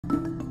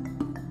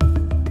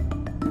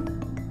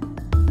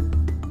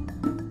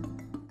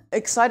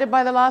Excited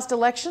by the last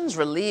elections,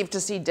 relieved to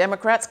see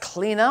Democrats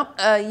clean up?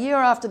 A year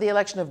after the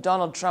election of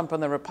Donald Trump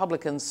and the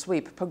Republican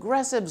sweep,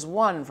 progressives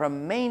won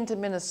from Maine to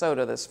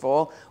Minnesota this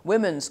fall.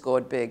 Women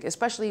scored big,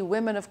 especially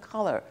women of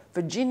color.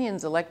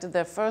 Virginians elected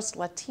their first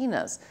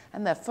Latinas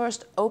and their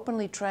first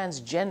openly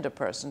transgender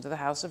person to the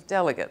House of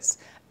Delegates.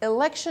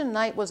 Election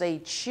night was a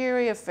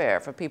cheery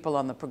affair for people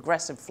on the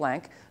progressive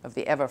flank of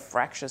the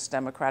ever-fractious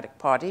Democratic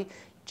Party.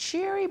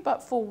 Cheery,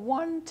 but for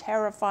one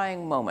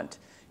terrifying moment.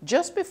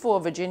 Just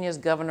before Virginia's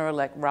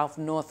governor-elect Ralph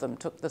Northam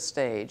took the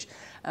stage,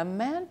 a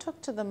man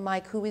took to the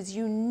mic who is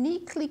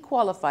uniquely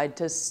qualified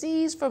to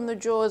seize from the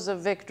jaws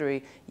of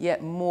victory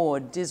yet more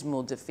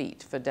dismal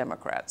defeat for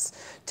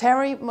Democrats.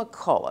 Terry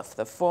McAuliffe,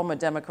 the former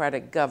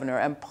Democratic governor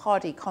and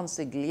party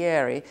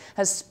consigliere,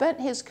 has spent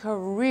his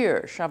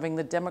career shoving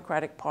the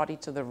Democratic Party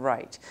to the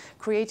right,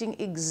 creating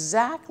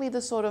exactly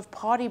the sort of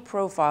party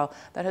profile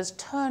that has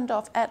turned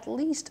off at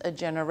least a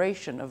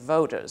generation of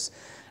voters.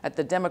 At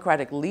the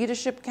Democratic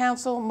Leadership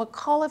Council,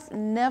 McAuliffe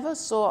never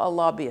saw a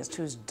lobbyist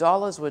whose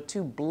dollars were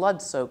too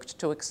blood-soaked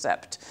to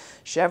accept.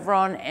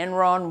 Chevron,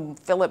 Enron,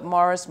 Philip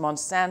Morris,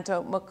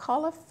 Monsanto,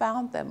 McAuliffe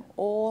found them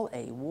all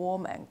a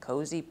warm and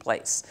cozy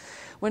place.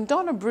 When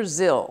Donna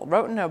Brazile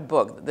wrote in her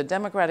book that the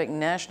Democratic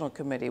National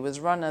Committee was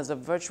run as a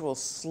virtual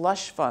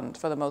slush fund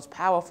for the most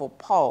powerful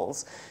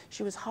polls,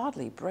 she was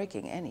hardly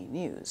breaking any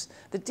news.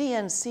 The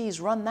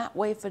DNC's run that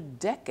way for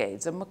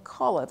decades, and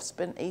McAuliffe's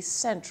been a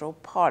central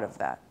part of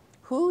that.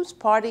 Whose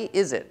party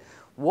is it?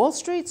 Wall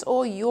Street's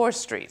or your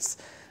streets?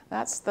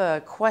 That's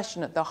the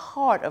question at the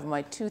heart of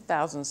my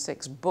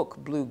 2006 book,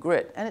 Blue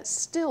Grit, and it's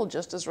still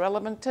just as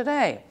relevant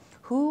today.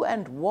 Who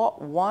and what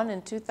won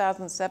in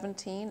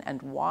 2017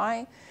 and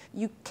why?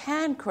 You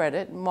can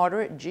credit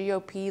moderate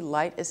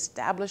GOP-light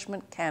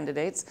establishment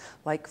candidates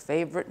like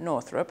favorite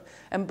Northrop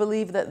and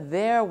believe that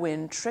their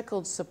win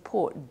trickled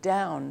support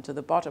down to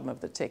the bottom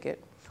of the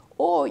ticket.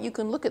 Or you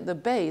can look at the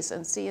base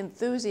and see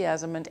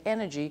enthusiasm and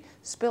energy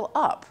spill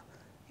up.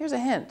 Here's a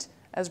hint.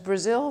 As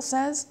Brazile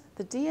says,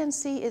 the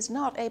DNC is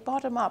not a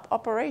bottom-up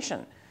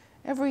operation.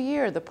 Every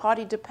year, the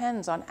party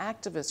depends on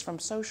activists from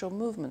social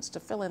movements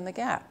to fill in the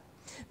gap.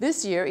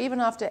 This year,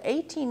 even after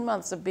 18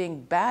 months of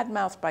being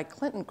bad-mouthed by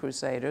Clinton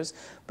crusaders,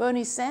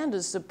 Bernie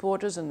Sanders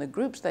supporters and the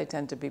groups they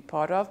tend to be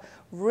part of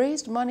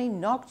raised money,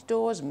 knocked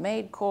doors,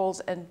 made calls,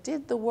 and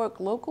did the work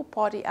local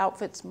party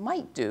outfits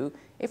might do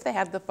if they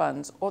had the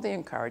funds or the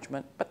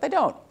encouragement, but they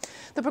don't.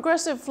 The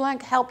progressive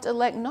flank helped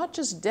elect not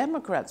just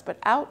Democrats, but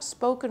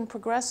outspoken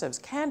progressives,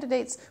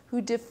 candidates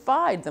who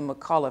defied the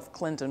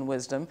McAuliffe-Clinton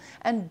wisdom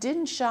and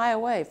didn't shy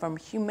away from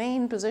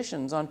humane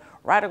positions on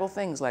radical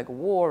things like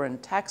war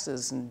and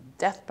taxes and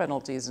death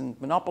penalties and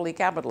monopoly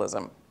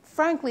capitalism.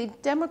 Frankly,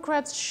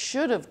 Democrats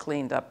should have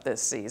cleaned up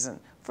this season.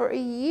 For a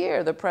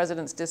year, the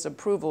president's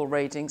disapproval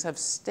ratings have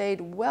stayed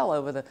well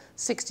over the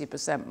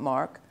 60%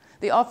 mark.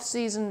 The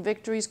off-season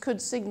victories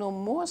could signal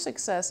more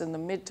success in the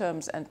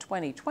midterms and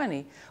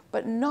 2020,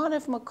 but not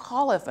if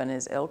McAuliffe and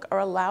his ilk are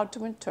allowed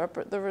to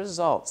interpret the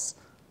results.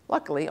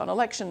 Luckily, on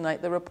election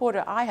night, the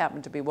reporter I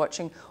happened to be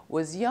watching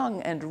was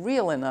young and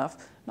real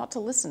enough not to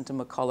listen to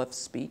McAuliffe's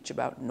speech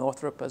about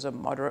Northrop as a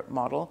moderate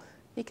model.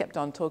 He kept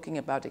on talking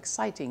about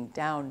exciting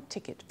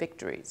down-ticket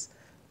victories.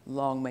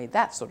 Long may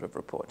that sort of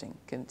reporting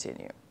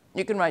continue.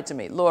 You can write to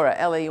me, Laura,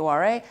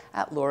 L-A-U-R-A,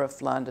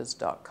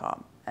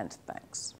 @lauraflanders.com. And thanks.